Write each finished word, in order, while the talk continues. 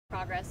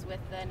progress with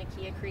the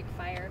Nakia Creek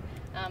Fire.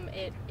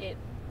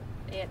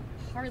 It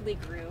hardly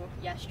grew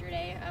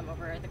yesterday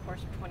over the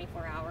course of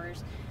 24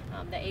 hours.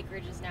 The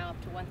acreage is now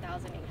up to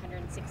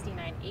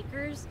 1,869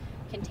 acres.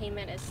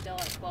 Containment is still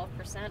at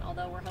 12%,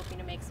 although we're hoping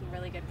to make some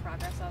really good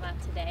progress on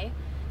that today.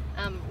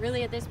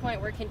 Really at this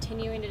point we're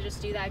continuing to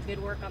just do that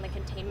good work on the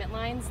containment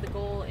lines. The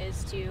goal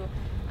is to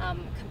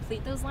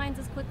complete those lines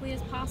as quickly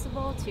as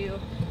possible to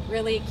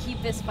really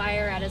keep this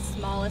fire at as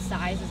small a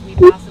size as we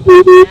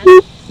possibly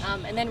can,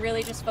 and then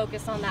really just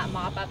focus on that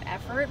mop-up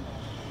effort.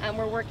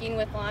 We're working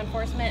with law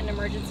enforcement and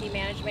emergency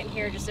management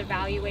here, just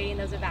evaluating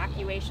those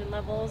evacuation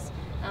levels,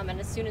 and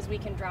as soon as we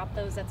can drop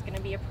those, that's going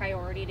to be a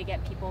priority to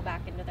get people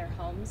back into their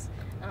homes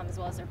as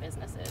well as their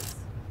businesses.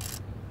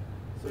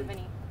 So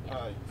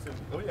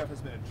ODF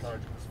has been in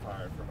charge of this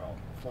fire for about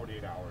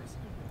 48 hours.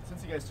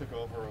 Since you guys took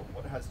over,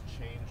 what has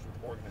changed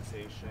with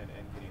organization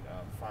and getting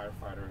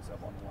firefighters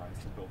up on the lines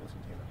to build those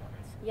containment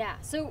lines? Yeah,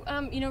 so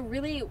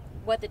really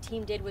what the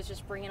team did was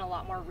just bring in a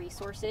lot more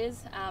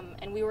resources,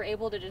 and we were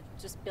able to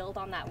just build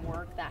on that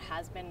work that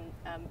has been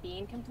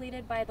being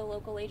completed by the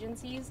local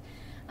agencies.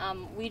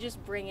 We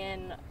just bring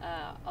in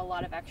a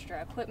lot of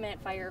extra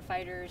equipment,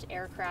 firefighters,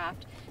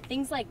 aircraft,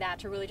 things like that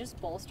to really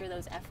just bolster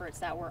those efforts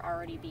that were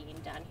already being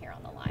done here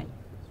on the line.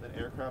 Then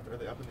aircraft, are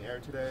they up in the air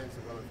today? Is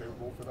the weather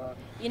favorable for that?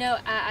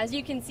 As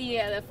you can see,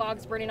 the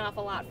fog's burning off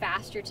a lot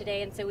faster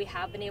today, and so we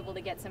have been able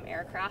to get some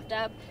aircraft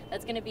up.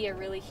 That's going to be a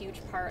really huge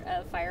part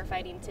of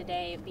firefighting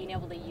today, being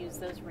able to use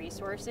those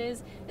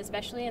resources,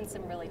 especially in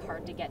some really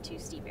hard to get to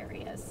steep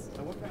areas.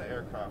 So what kind of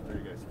aircraft are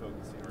you guys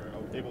focusing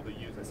or able to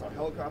use? I saw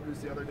helicopters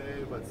the other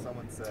day, but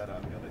someone said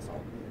they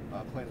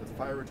saw planes with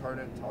fire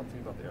retardant. Talk to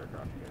me about the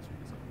aircraft you guys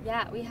are using.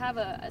 Yeah, we have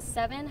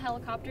 7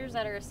 helicopters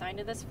that are assigned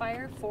to this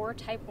fire, 4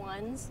 Type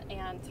 1s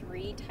and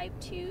 3 Type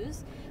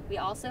 2s. We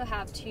also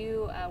have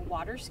 2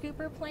 water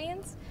scooper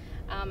planes,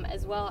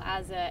 as well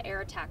as an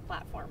air attack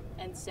platform.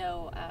 And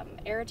so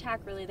air attack,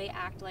 really, they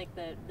act like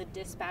the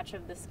dispatch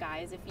of the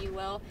skies, if you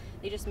will.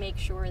 They just make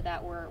sure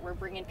that we're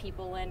bringing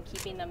people in,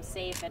 keeping them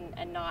safe,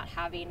 and not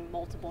having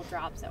multiple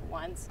drops at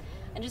once,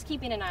 and just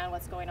keeping an eye on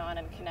what's going on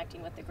and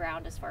connecting with the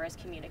ground as far as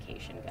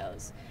communication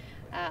goes.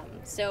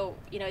 So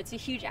it's a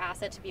huge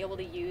asset to be able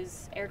to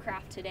use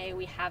aircraft today.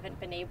 We haven't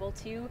been able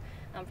to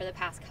for the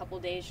past couple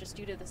days just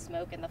due to the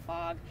smoke and the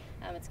fog.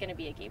 It's going to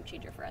be a game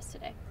changer for us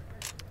today.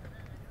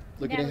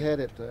 Looking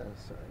ahead at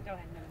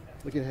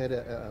looking ahead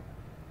at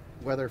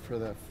weather for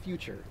the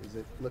future, is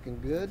it looking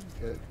good?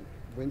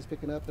 Winds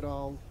picking up at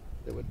all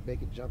that would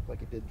make it jump like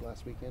it did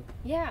last weekend?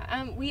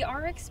 Yeah, we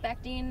are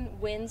expecting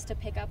winds to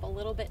pick up a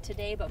little bit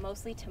today, but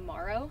mostly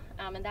tomorrow,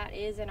 and that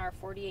is in our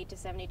 48 to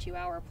 72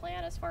 hour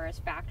plan as far as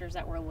factors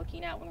that we're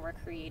looking at when we're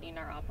creating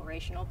our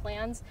operational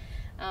plans.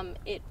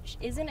 It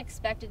isn't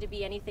expected to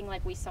be anything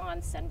like we saw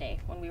on Sunday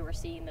when we were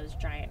seeing those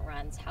giant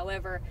runs.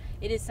 However,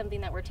 it is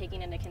something that we're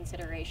taking into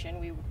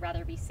consideration. We would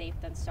rather be safe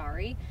than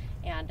sorry,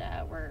 and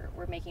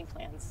we're making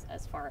plans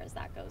as far as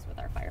that goes with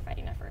our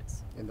firefighting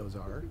efforts. And those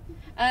are?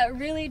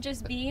 Really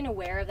just being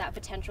aware of that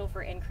potential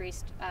for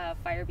increased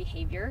fire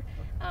behavior,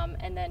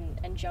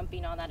 and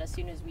jumping on that as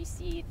soon as we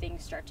see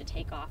things start to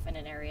take off in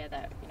an area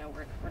that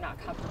we're not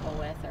comfortable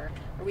with or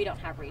we don't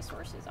have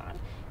resources on.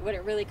 What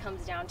it really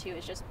comes down to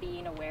is just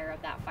being aware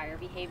of that fire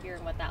behavior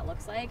and what that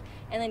looks like,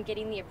 and then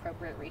getting the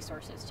appropriate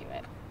resources to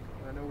it.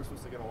 I know we're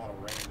supposed to get a lot of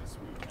rain this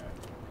weekend.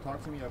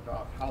 Talk to me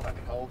about how that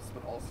helps,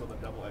 but also the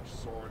double-edged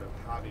sword of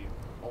having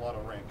a lot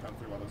of rain come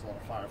through while there's a lot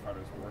of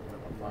firefighters working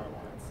on fire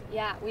lines.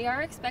 Yeah, we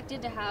are expected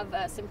to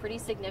have some pretty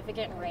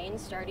significant rain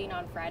starting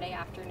on Friday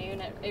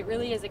afternoon. It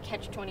really is a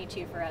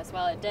catch-22 for us.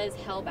 While it does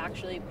help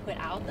actually put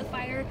out the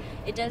fire,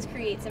 it does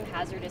create some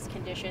hazardous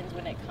conditions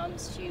when it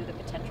comes to the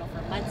potential for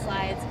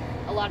mudslides.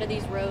 A lot of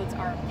these roads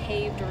are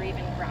paved or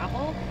even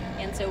gravel,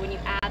 and so when you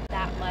add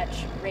that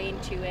much rain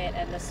to it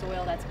and the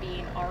soil that's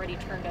being already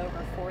turned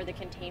over for the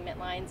containment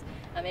lines,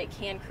 it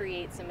can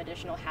create some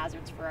additional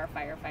hazards for our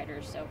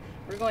firefighters. So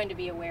we're going to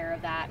be aware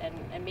of that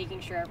and making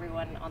sure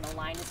everyone on the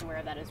line is aware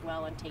of that as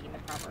well and taking the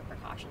proper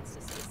precautions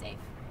to stay safe.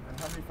 And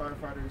how many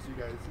firefighters do you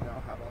guys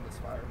now have on this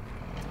fire?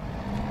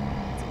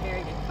 That's a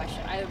very good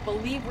question. I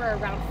believe we're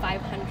around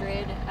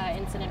 500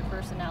 incident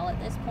personnel at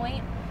this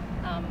point,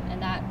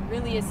 and that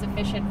really is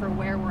sufficient for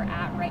where we're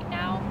at right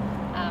now.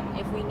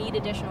 If we need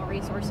additional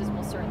resources,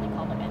 we'll certainly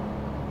call them in.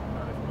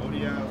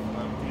 ODF,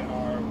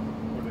 DNR,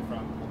 where are they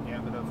from?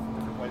 Gambit of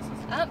different places?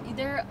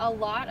 A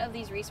lot of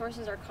these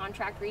resources are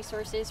contract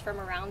resources from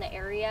around the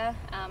area,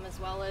 as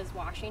well as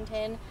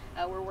Washington.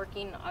 We're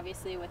working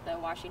obviously with the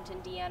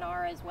Washington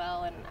DNR as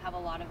well, and have a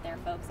lot of their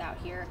folks out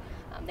here.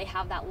 They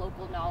have that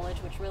local knowledge,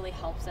 which really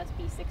helps us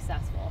be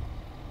successful.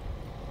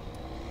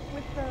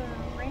 With the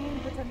rain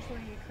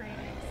potentially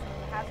creating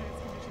some hazardous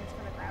conditions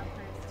for the ground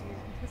crews, do you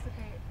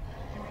anticipate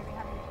maybe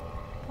having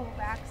to pull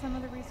back some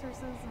of the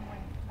resources and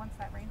once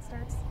that rain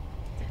starts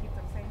to keep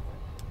them safe?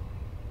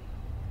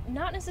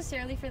 Not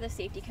necessarily for the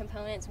safety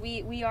components.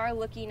 We are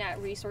looking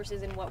at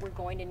resources and what we're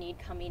going to need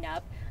coming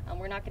up.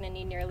 We're not going to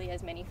need nearly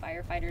as many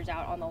firefighters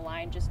out on the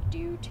line just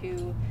due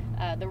to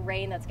the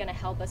rain that's going to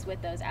help us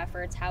with those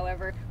efforts.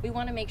 However, we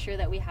want to make sure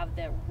that we have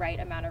the right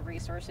amount of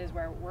resources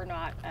where we're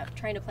not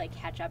trying to play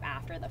catch up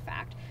after the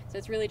fact. So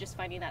it's really just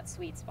finding that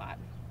sweet spot.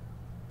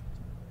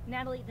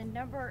 Natalie, the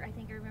number, I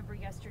think I remember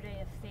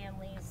yesterday, of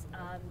families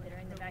that are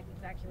in the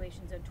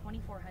evacuation zone,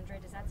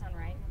 2,400, does that sound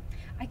right?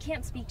 I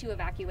can't speak to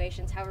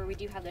evacuations, however we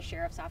do have the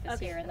sheriff's office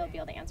here and they'll be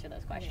able to answer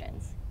those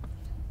questions.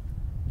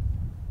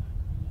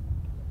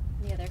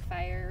 Any other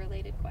fire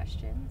related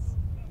questions?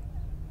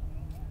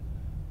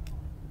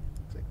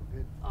 Looks like we're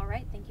good. All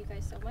right, thank you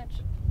guys so much.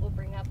 We'll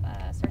bring up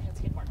Sergeant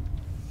Skidmore.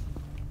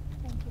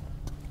 Thank you.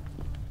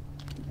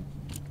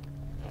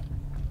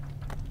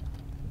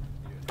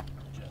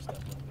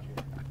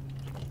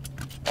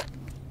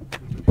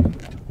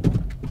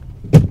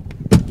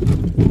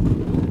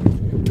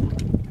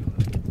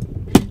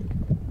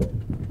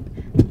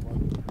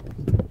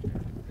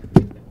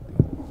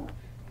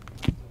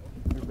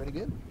 Everybody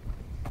good?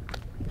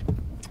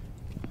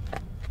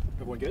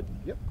 Everyone good?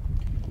 Yep.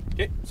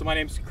 Okay, so my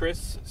name's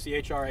Chris,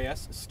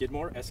 C-H-R-A-S,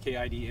 Skidmore,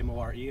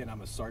 S-K-I-D-M-O-R-E, and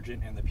I'm a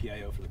sergeant and the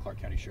PIO for the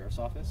Clark County Sheriff's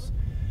Office.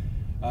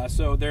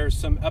 So there's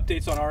some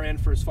updates on our end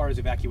for as far as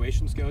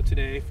evacuations go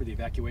today for the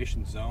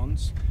evacuation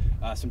zones.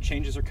 Some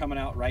changes are coming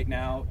out right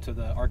now to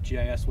the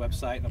ArcGIS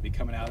website, and they'll be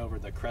coming out over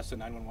the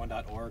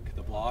cressa911.org,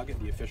 the blog, and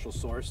the official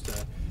source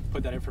to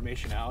put that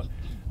information out.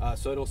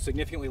 So it'll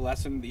significantly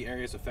lessen the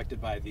areas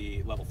affected by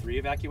the level 3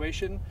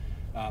 evacuation.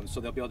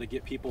 So they'll be able to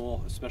get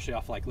people, especially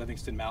off like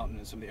Livingston Mountain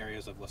and some of the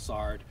areas of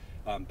Lassard,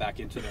 back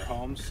into their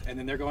homes. And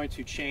then they're going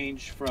to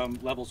change from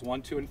levels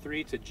 1, 2, and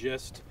 3 to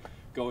just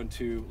go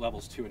into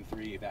levels 2 and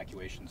 3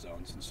 evacuation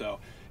zones. And so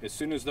as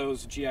soon as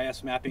those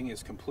GIS mapping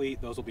is complete,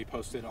 those will be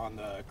posted on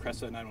the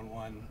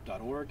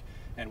cressa911.org,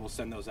 and we'll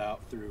send those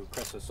out through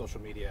Cressa's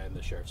social media and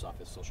the Sheriff's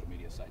Office social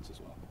media sites as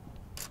well.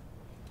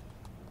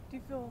 Do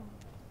you feel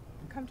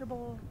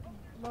comfortable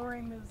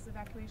lowering those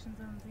evacuation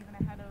zones even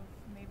ahead of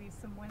maybe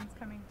some winds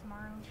coming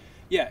tomorrow?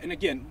 Yeah, and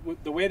again,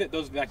 the way that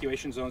those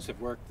evacuation zones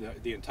have worked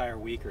the entire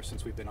week or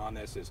since we've been on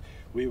this is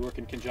we work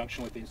in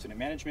conjunction with the incident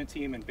management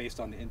team, and based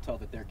on the intel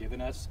that they're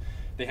giving us,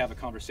 they have a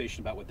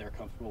conversation about what they're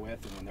comfortable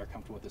with, and when they're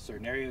comfortable with the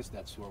certain areas,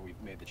 that's where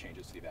we've made the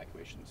changes to the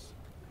evacuations.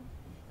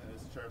 And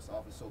is the Sheriff's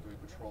Office still doing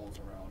patrols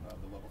around the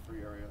level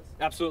 3 areas?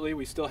 Absolutely,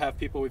 we still have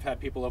people. We've had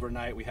people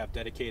overnight. We have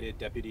dedicated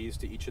deputies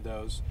to each of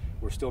those.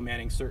 We're still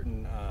manning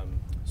certain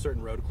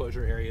road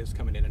closure areas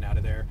coming in and out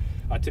of there.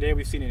 Today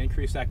we've seen an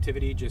increased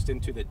activity just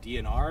into the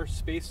DNR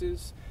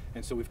spaces,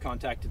 and so we've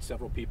contacted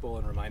several people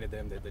and reminded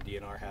them that the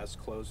DNR has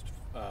closed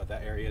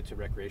that area to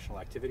recreational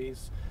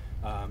activities.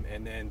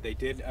 And then they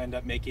did end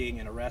up making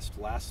an arrest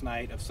last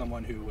night of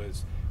someone who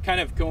was kind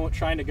of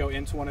trying to go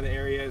into one of the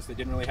areas that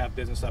didn't really have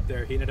business up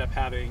there. He ended up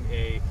having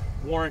a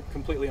warrant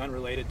completely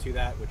unrelated to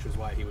that, which was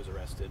why he was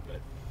arrested, but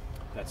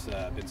that's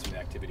been some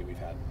activity we've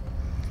had.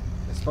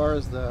 As far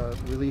as the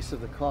release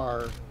of the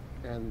car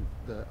and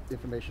the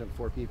information of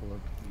 4 people,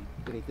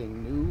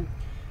 anything new?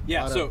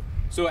 Yeah,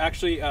 so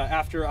actually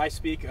after I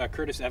speak,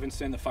 Curtis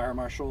Evanson, the fire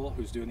marshal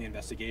who's doing the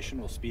investigation,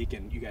 will speak,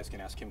 and you guys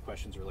can ask him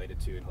questions related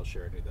to, and he'll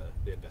share any of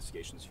the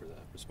investigations for the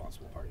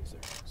responsible parties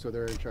there. So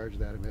they're in charge of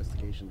that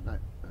investigation?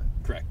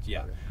 Correct,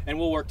 yeah. Okay. And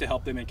we'll work to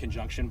help them in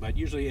conjunction, but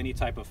usually any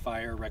type of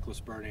fire,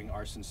 reckless burning,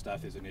 arson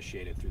stuff is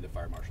initiated through the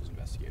fire marshal's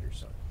investigators.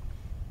 So.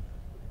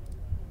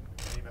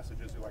 Any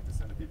messages you'd like to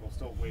send to people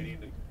still waiting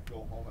to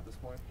go home at this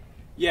point?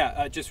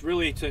 Yeah, just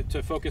really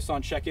to focus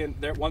on check-in.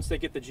 Once they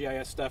get the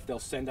GIS stuff, they'll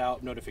send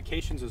out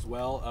notifications as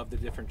well of the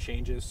different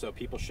changes, so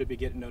people should be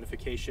getting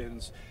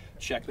notifications.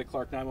 Check the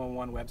Clark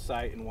 911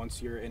 website, and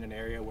once you're in an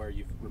area where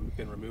you've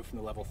been removed from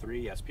the level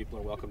 3, yes, people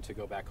are welcome to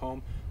go back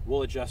home.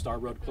 We'll adjust our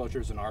road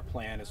closures and our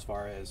plan as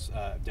far as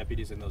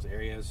deputies in those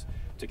areas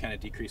to kind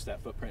of decrease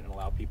that footprint and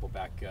allow people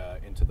back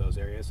into those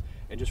areas.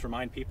 And just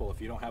remind people,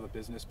 if you don't have a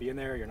business being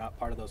there, you're not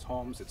part of those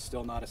homes, it's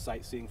still not a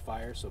sightseeing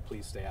fire, so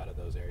please stay out of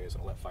those areas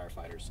and let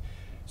firefighters.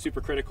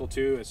 Super critical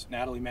too, as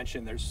Natalie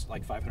mentioned, there's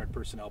like 500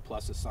 personnel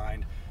plus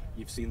assigned.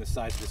 You've seen the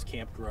size of this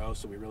camp grow,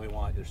 so we really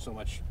want, there's so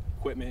much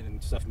equipment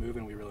and stuff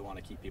moving, we really want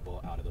to keep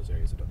people out of those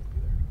areas that don't need to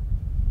be there.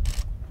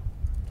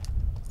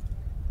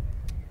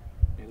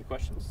 Any other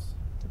questions?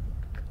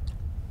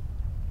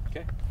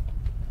 Okay.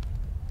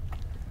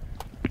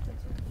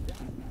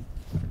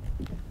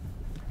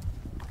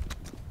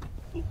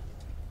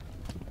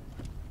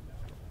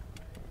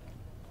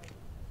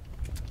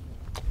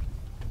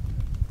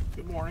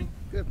 Good morning.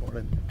 Good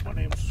morning. My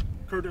name's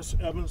Curtis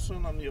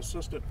Evanson. I'm the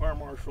Assistant Fire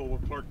Marshal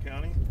with Clark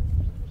County.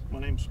 My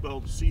name's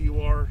spelled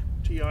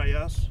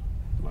C-U-R-T-I-S.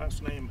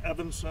 Last name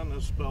Evanson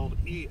is spelled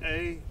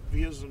E-A,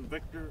 V as in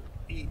Victor,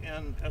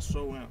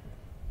 E-N-S-O-N.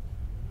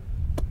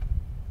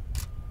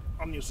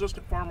 I'm the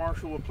Assistant Fire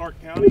Marshal with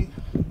Clark County.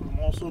 I'm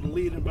also the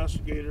lead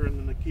investigator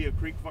in the Nakia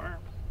Creek Fire.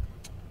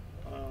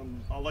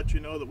 I'll let you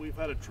know that we've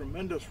had a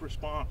tremendous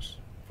response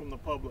from the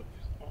public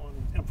on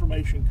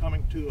information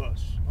coming to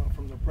us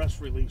from the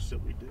press release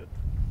that we did.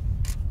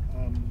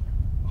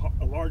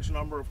 A large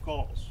number of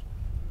calls.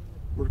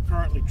 We're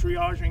currently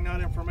triaging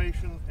that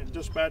information and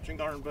dispatching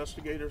our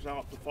investigators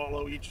out to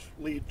follow each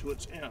lead to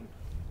its end.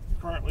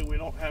 Currently, we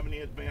don't have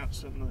any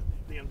advance in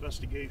the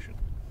investigation.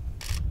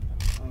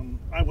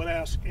 I would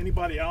ask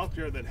anybody out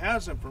there that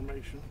has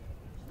information,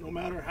 no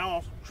matter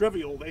how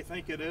trivial they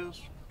think it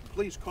is,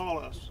 please call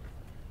us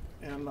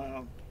and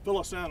fill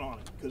us in on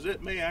it, because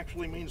it may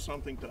actually mean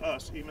something to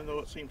us, even though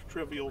it seems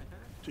trivial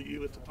to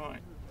you at the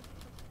time.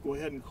 Go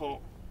ahead and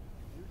call.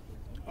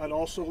 I'd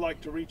also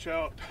like to reach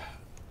out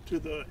to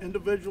the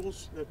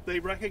individuals that they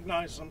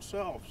recognize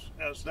themselves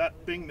as that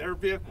being their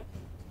vehicle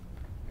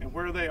and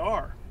where they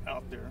are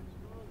out there,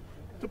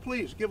 to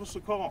please give us a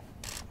call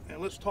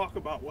and let's talk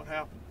about what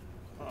happened.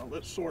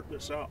 Let's sort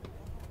this out.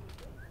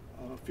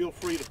 Feel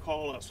free to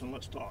call us and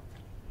let's talk.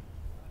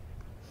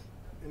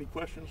 Any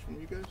questions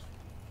from you guys?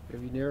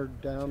 Have you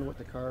narrowed down what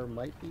the car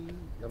might be?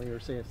 I mean,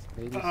 you're saying it's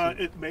maybe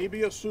it may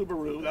be a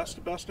Subaru. That's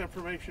the best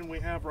information we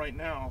have right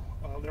now.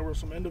 There were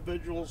some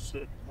individuals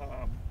that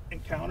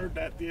encountered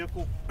that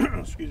vehicle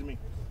excuse me,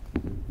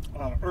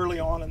 early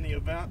on in the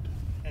event,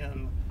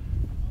 and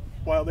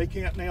while they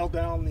can't nail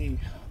down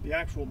the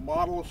actual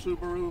model of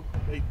Subaru,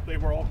 they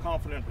were all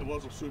confident it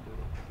was a Subaru.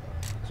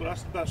 So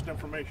that's the best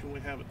information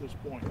we have at this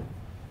point.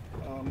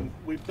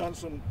 We've done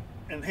some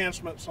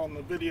enhancements on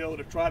the video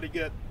to try to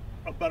get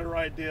a better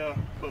idea,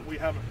 but we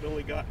haven't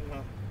really gotten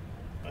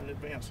an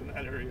advance in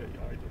that area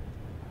either.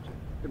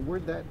 And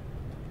where'd that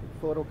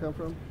photo come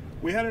from?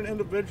 We had an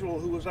individual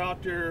who was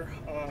out there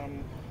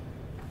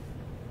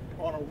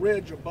on a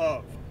ridge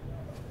above,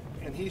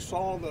 and he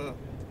saw the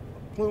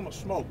plume of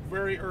smoke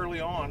very early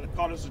on. It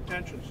caught his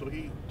attention, so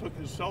he took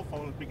his cell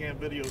phone and began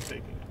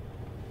videotaping.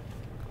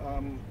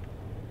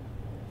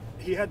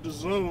 He had to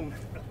zoom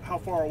how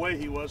far away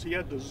he was. He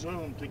had to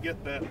zoom to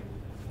get that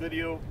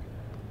video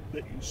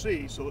that you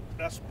see, so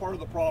that's part of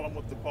the problem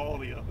with the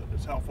quality of it,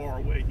 is how far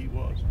away he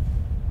was.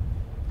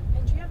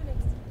 And do you have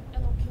a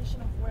location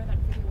of where that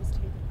video was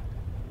taken?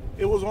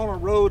 It was on a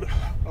road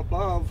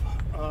above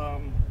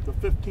the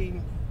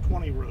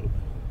 1520 road.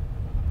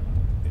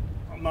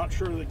 I'm not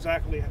sure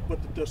exactly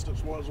what the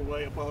distance was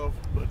away above,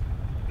 but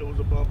it was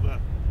above that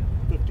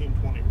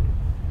 1520 road.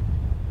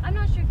 I'm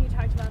not sure if you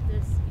talked about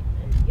this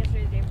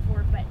yesterday or the day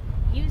before, but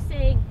you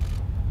saying,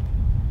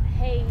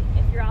 hey,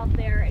 if you're out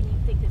there and you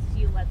think this is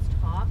you, let's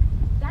talk,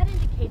 that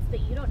indicates that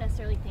you don't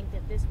necessarily think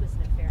that this was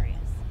nefarious.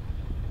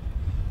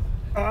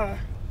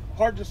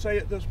 Hard to say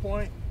at this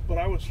point, but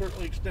I would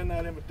certainly extend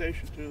that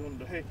invitation to them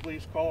to, hey,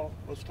 please call,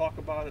 let's talk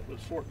about it,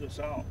 let's sort this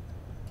out.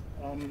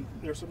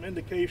 There's some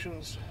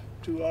indications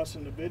to us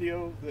in the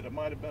video that it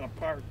might have been a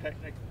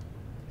pyrotechnic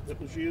that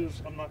was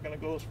used. I'm not going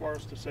to go as far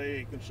as to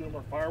say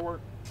consumer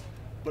firework,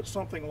 but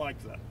something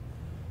like that.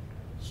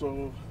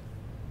 So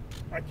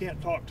I can't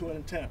talk to an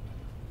intent.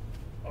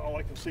 All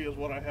I can see is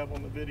what I have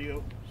on the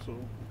video, so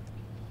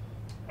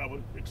I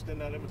would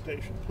extend that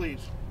invitation.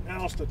 Please,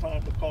 now's the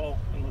time to call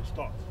and let's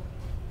talk.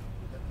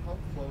 How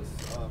close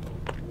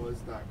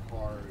was that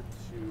car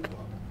to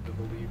the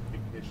believed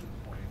ignition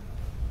point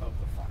of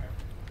the fire?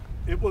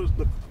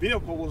 The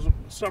vehicle was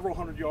several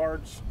hundred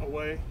yards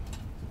away.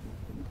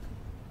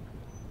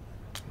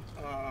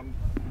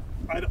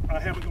 I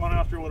haven't gone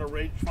out there with a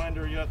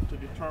rangefinder yet to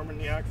determine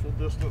the actual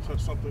distance.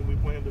 That's something we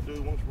plan to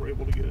do once we're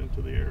able to get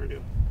into the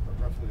area.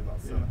 Roughly about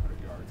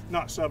 700 yards.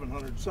 Not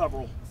 700,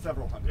 several.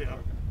 Several hundred. Yeah.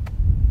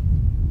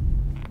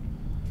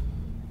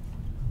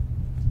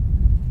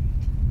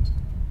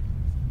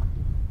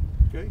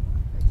 Okay.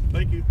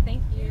 Thank you.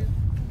 Thank you.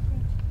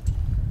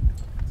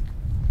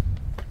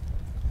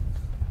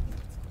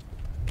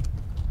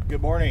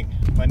 Good morning.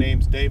 My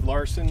name's Dave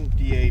Larson,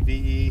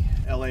 D-A-V-E-L-A-R-S-O-N.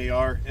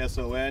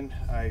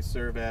 I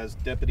serve as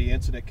Deputy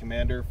Incident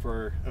Commander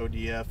for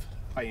ODF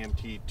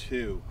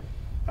IMT-2.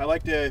 I'd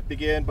like to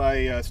begin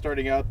by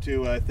starting out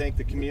to thank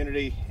the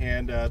community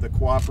and the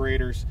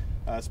cooperators,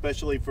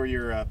 especially for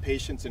your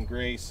patience and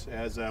grace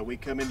as we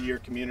come into your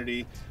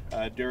community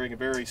during a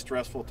very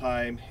stressful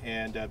time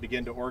and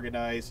begin to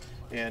organize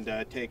and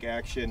take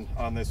action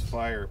on this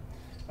fire.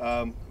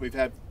 We've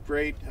had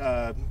great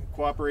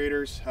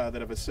cooperators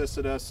that have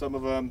assisted us, some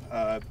of them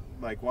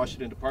like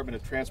Washington Department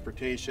of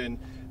Transportation,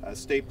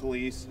 State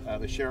Police,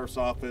 the Sheriff's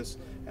Office,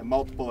 and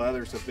multiple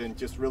others have been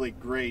just really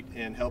great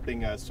in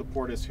helping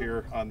support us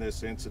here on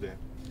this incident.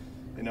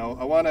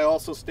 I want to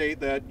also state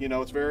that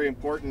it's very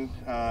important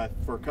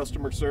for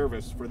customer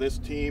service for this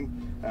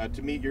team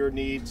to meet your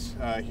needs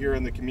here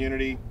in the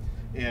community,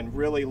 and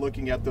really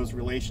looking at those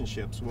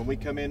relationships. When we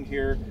come in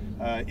here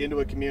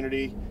into a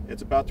community,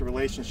 it's about the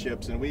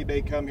relationships, and we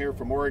may come here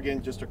from Oregon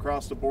just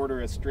across the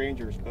border as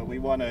strangers, but we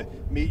want to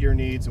meet your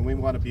needs and we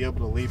want to be able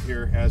to leave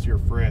here as your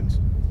friends.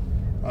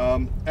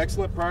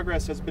 Excellent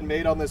progress has been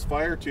made on this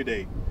fire to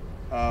date.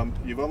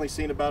 You've only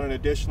seen about an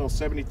additional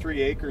 73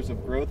 acres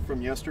of growth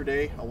from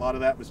yesterday. A lot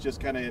of that was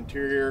just kind of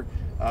interior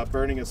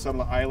burning of some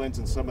of the islands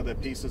and some of the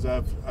pieces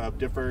of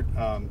different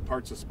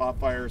parts of spot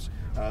fires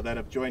that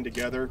have joined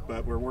together,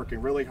 but we're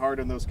working really hard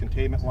on those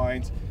containment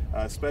lines,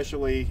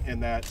 especially in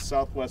that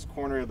southwest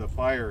corner of the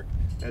fire.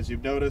 As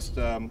you've noticed,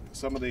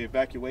 some of the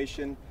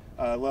evacuation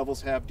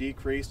levels have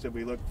decreased, and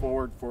we look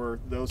forward for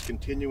those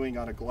continuing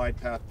on a glide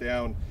path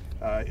down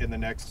in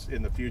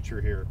the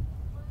future here.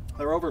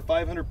 There are over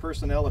 500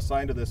 personnel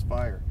assigned to this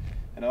fire.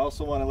 And I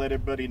also want to let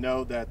everybody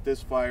know that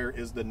this fire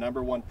is the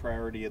 #1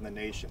 priority in the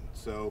nation.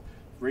 So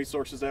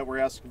resources that we're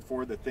asking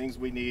for, the things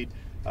we need,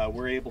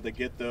 we're able to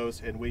get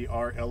those, and we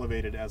are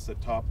elevated as the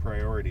top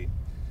priority.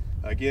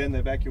 Again, the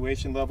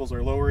evacuation levels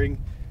are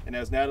lowering, and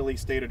as Natalie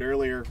stated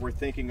earlier, we're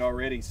thinking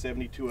already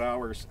 72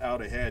 hours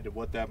out ahead of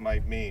what that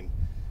might mean.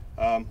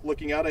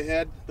 Looking out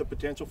ahead, the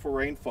potential for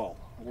rainfall.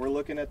 We're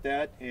looking at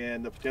that,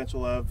 and the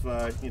potential of,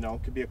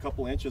 could be a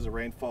couple inches of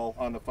rainfall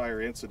on the fire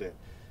incident.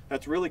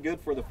 That's really good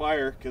for the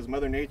fire because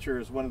Mother Nature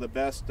is one of the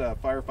best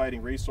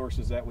firefighting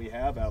resources that we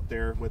have out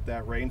there with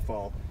that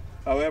rainfall.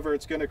 However,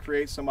 it's going to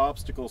create some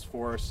obstacles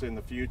for us in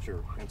the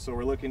future. And so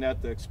we're looking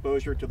at the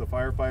exposure to the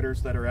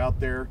firefighters that are out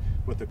there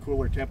with the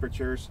cooler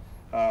temperatures,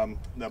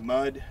 the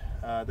mud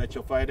that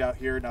you'll find out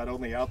here, not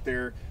only out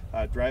there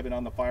driving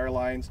on the fire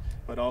lines,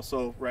 but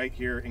also right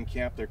here in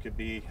camp there could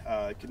be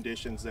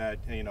conditions that,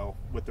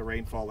 with the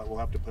rainfall that we'll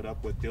have to put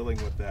up with dealing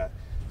with that.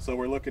 So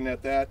we're looking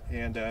at that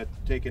and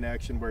taking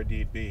action where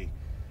need be.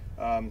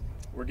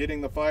 We're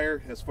getting the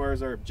fire as far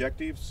as our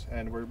objectives,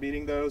 and we're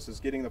meeting those as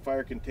getting the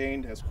fire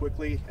contained as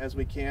quickly as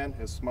we can,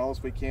 as small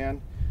as we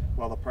can,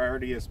 while the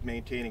priority is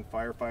maintaining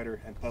firefighter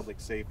and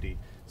public safety.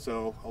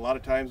 So a lot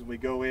of times when we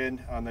go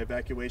in on the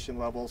evacuation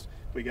levels,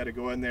 we got to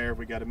go in there,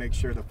 we got to make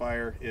sure the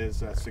fire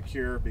is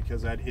secure,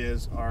 because that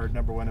is our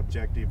 #1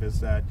 objective, is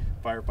that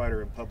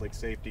firefighter and public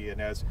safety. And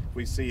as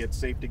we see it's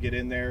safe to get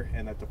in there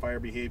and that the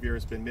fire behavior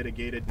has been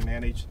mitigated and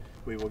managed,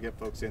 we will get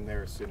folks in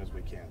there as soon as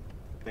we can.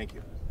 Thank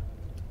you.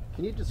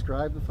 Can you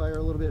describe the fire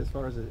a little bit as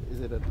far as is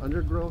it an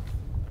undergrowth,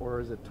 or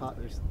is it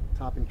there's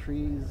topping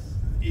trees?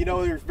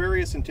 There's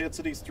various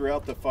intensities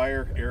throughout the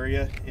fire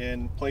area.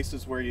 In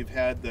places where you've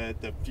had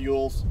the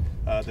fuels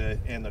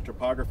and the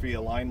topography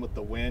aligned with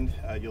the wind,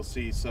 you'll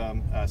see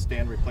some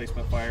stand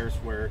replacement fires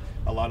where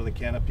a lot of the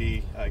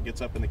canopy gets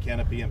up in the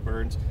canopy and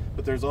burns.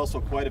 But there's also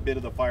quite a bit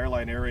of the fire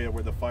line area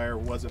where the fire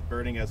wasn't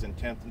burning as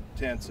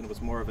intense and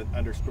was more of an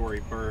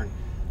understory burn.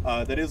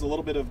 That is a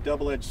little bit of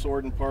double-edged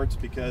sword in parts,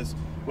 because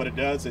what it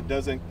does, it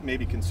doesn't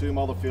maybe consume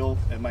all the fuel,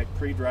 it might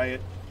pre-dry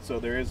it, so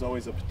there is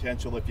always a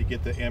potential if you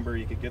get the ember,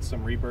 you could get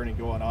some reburning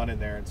going on in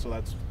there. And so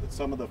that's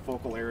some of the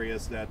focal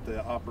areas that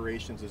the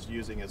operations is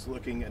using, is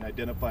looking and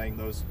identifying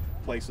those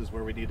places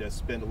where we need to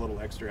spend a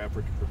little extra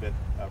effort to prevent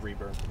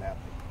reburn from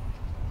happening.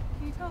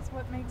 Can you tell us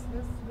what makes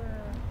this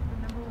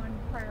the #1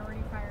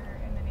 priority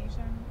fire in the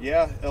nation?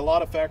 Yeah, a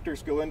lot of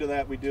factors go into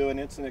that. We do an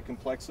incident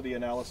complexity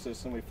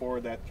analysis and we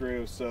forward that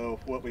through. So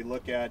what we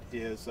look at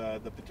is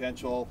the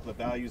potential, the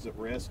values at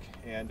risk,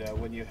 and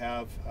when you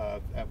have,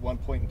 at one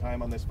point in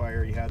time on this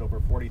fire, you had over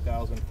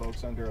 40,000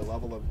 folks under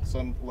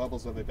some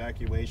levels of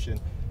evacuation.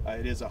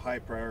 It is a high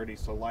priority,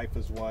 so life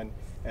is one,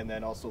 and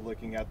then also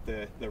looking at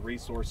the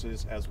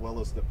resources as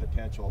well as the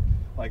potential.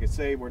 Like I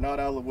say, we're not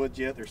out of the woods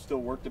yet. There's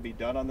still work to be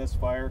done on this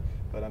fire,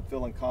 but I'm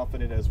feeling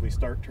confident as we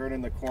start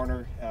turning the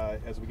corner,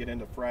 as we get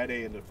into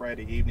Friday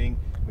evening,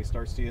 we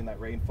start seeing that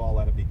rainfall.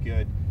 That'll be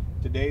good.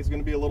 Today is going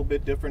to be a little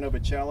bit different of a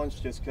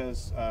challenge, just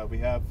because we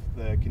have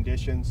the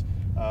conditions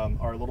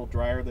are a little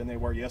drier than they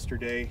were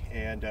yesterday,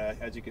 and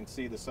as you can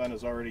see, the sun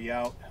is already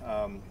out,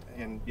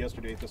 and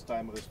yesterday at this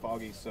time it was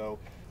foggy. So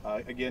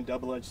again,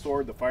 double-edged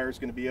sword. The fire is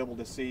going to be able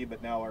to see,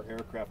 but now our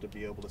aircraft will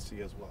be able to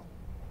see as well.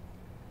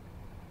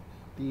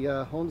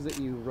 The homes that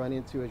you run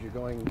into as you're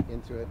going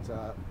into it,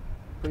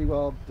 pretty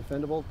well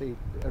defendable?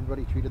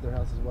 Everybody treated their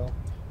houses well?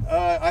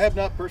 I have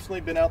not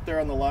personally been out there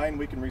on the line.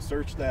 We can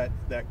research that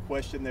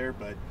question there,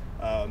 but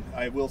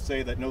I will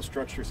say that no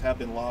structures have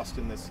been lost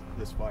in this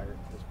fire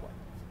at this point.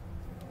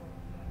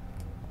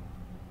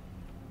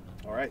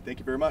 All right, thank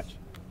you very much.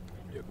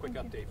 Do a quick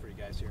update for you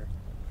guys here.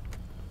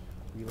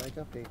 We like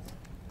updates.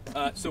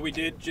 So we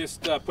did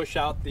just push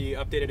out the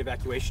updated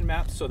evacuation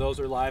maps. So those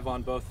are live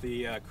on both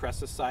the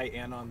Cressa site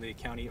and on the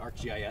county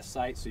ArcGIS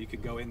site. So you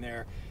could go in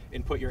there,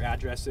 input your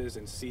addresses,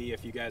 and see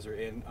if you guys are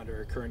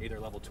under current either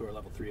level 2 or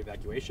level 3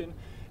 evacuation.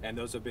 And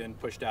those have been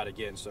pushed out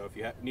again. So if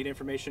you need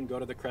information, go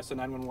to the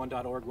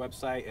cressa911.org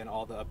website, and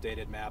all the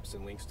updated maps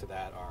and links to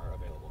that are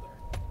available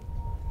there.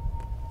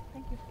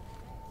 Thank you.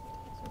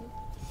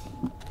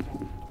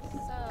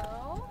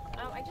 So,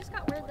 I just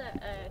got word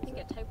that I think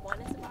a Type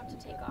 1 is about to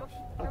take off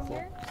from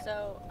here,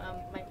 so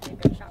might be a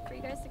good shot for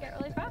you guys to get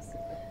really fast.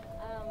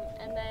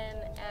 And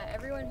then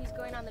everyone who's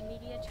going on the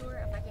media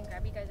tour, if I can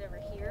grab you guys over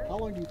here. How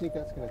long do you think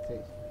that's going to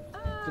take?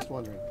 Just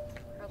wondering.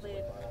 Probably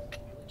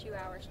 2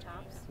 hours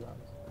tops. 2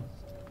 hours.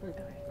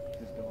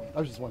 I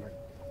was just wondering.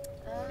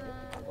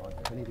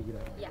 I need to get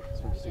out. Yeah,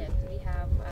 So we have